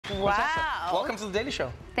Wow. Welcome to the Daily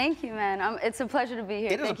Show. Thank you, man. It's a pleasure to be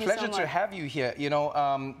here. It is a pleasure to have you here. You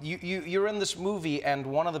know, you're in this movie, and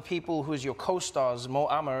one of the people who is your co-stars, Mo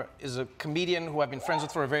Amer, is a comedian who I've been friends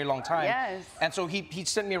with for a very long time. Yes. And so he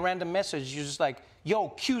sent me a random message. He was just like, yo,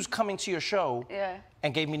 Q's coming to your show. Yeah.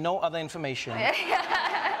 And gave me no other information.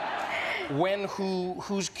 When, who,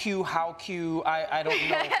 who's Q, how Q, I don't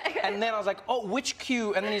know. And then I was like, oh, which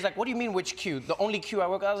Q? And then he's like, what do you mean, which Q? The only Q I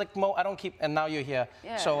work with? I was like, Mo, I don't keep, and now you're here.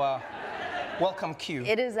 Yeah. So, welcome, Q.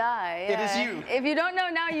 It is I. Yeah. It is you. If you don't know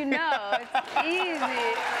now, you know. It's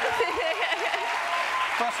easy.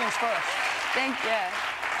 First things first. Thank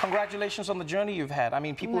you. Congratulations on the journey you've had. I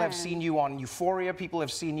mean, people have seen you on Euphoria, people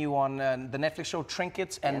have seen you on the Netflix show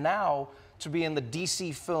Trinkets, and now to be in the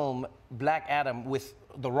DC film Black Adam with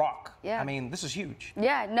The Rock. Yeah. I mean, this is huge.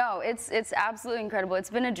 Yeah, no, it's absolutely incredible. It's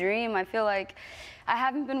been a dream. I feel like I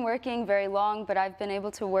haven't been working very long, but I've been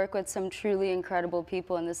able to work with some truly incredible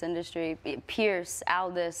people in this industry. Pierce,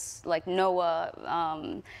 Aldous, like Noah,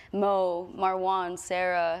 Mo, Marwan,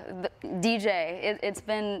 Sarah, DJ. It's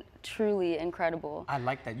been truly incredible. I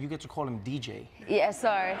like that. You get to call him DJ. Yeah,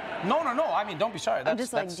 sorry. No. I mean, don't be sorry. I'm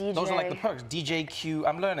just like DJ. Those are like the perks. DJ, Q.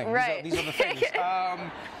 I'm learning. Right. These are the things.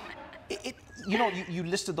 You know, you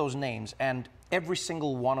listed those names, and every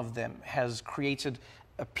single one of them has created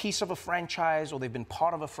a piece of a franchise, or they've been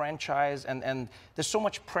part of a franchise, and there's so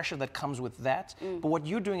much pressure that comes with that. But what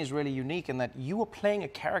you're doing is really unique in that you are playing a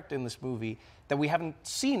character in this movie that we haven't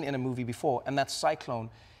seen in a movie before, and that's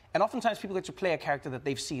Cyclone. And oftentimes people get to play a character that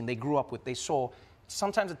they've seen, they grew up with, they saw.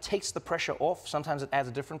 Sometimes it takes the pressure off, sometimes it adds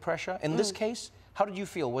a different pressure. In this case, how did you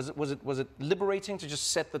feel? Was it liberating to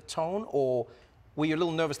just set the tone, or were you a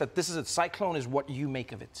little nervous that this is it, Cyclone is what you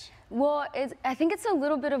make of it? Well, I think it's a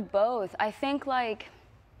little bit of both. I think, like,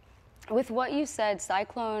 with what you said,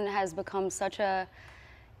 Cyclone has become such an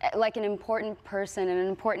important person and an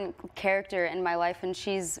important character in my life, and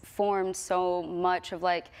she's formed so much of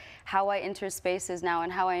like how I enter spaces now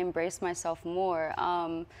and how I embrace myself more.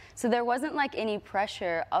 So there wasn't like any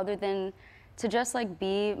pressure other than to just like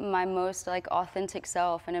be my most like authentic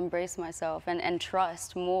self and embrace myself and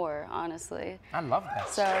trust more, honestly. I love that.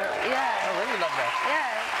 So yeah. I really love that.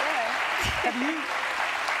 Yeah.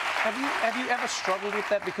 Have you ever struggled with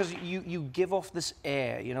that? Because you give off this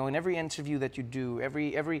air, you know, in every interview that you do,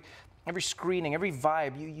 every screening, every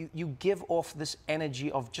vibe, you give off this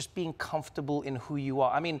energy of just being comfortable in who you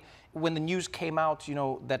are. I mean, when the news came out, you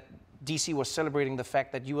know, that DC was celebrating the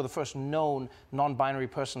fact that you were the first known non-binary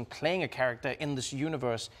person playing a character in this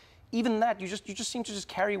universe. Even that, you just seem to just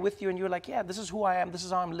carry with you, and you're like, yeah, this is who I am. This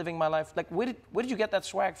is how I'm living my life. Like, where did you get that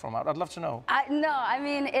swag from? I'd love to know. No, I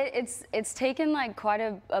mean, it's taken like quite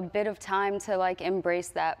a bit of time to like embrace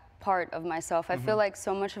that part of myself. I feel like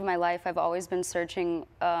so much of my life I've always been searching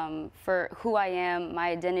for who I am, my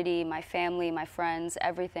identity, my family, my friends,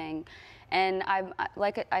 everything. And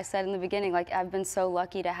like I said in the beginning, like I've been so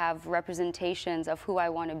lucky to have representations of who I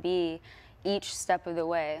want to be each step of the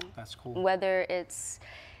way. That's cool. Whether it's,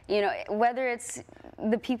 you know, whether it's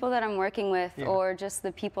the people that I'm working with or just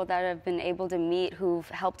the people that I've been able to meet who've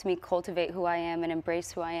helped me cultivate who I am and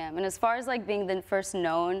embrace who I am. And as far as like being the first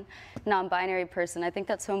known non-binary person, I think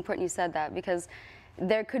that's so important you said that, because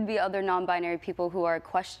there could be other non-binary people who are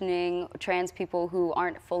questioning, trans people who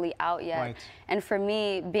aren't fully out yet. Right. And for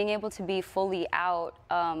me, being able to be fully out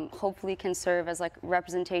hopefully can serve as like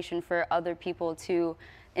representation for other people to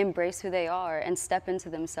embrace who they are and step into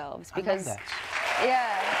themselves. Because, I love that.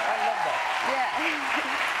 Yeah. I love that. Yeah.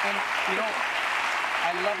 And, you know,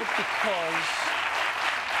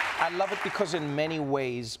 I love it because in many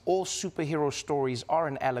ways, all superhero stories are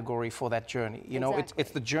an allegory for that journey. You know,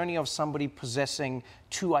 it's the journey of somebody possessing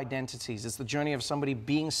two identities. It's the journey of somebody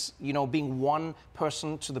being, you know, being one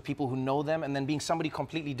person to the people who know them, and then being somebody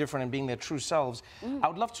completely different and being their true selves. I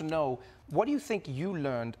would love to know, what do you think you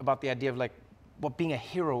learned about the idea of like what being a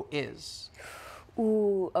hero is?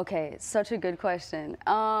 Ooh, okay, such a good question.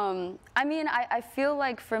 I mean, I feel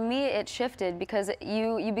like for me it shifted because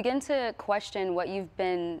you begin to question what you've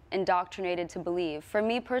been indoctrinated to believe. For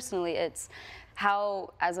me personally, it's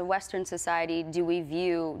how, as a Western society, do we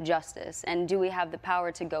view justice, and do we have the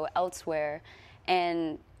power to go elsewhere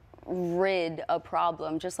and rid a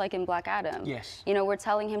problem, just like in Black Adam. Yes. You know, we're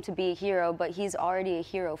telling him to be a hero, but he's already a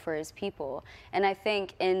hero for his people. And I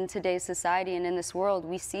think in today's society and in this world,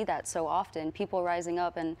 we see that so often, people rising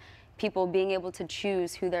up and people being able to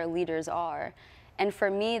choose who their leaders are. And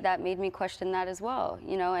for me, that made me question that as well,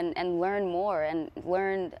 you know, and learn more and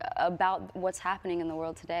learn about what's happening in the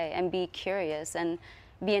world today and be curious and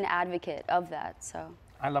be an advocate of that, so.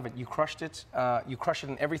 I love it. You crushed it. You crushed it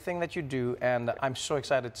in everything that you do, and I'm so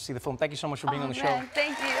excited to see the film. Thank you so much for being on the show.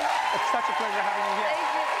 Thank you. It's such a pleasure having you here.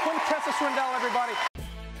 Thank you. Quintessa Swindell, everybody.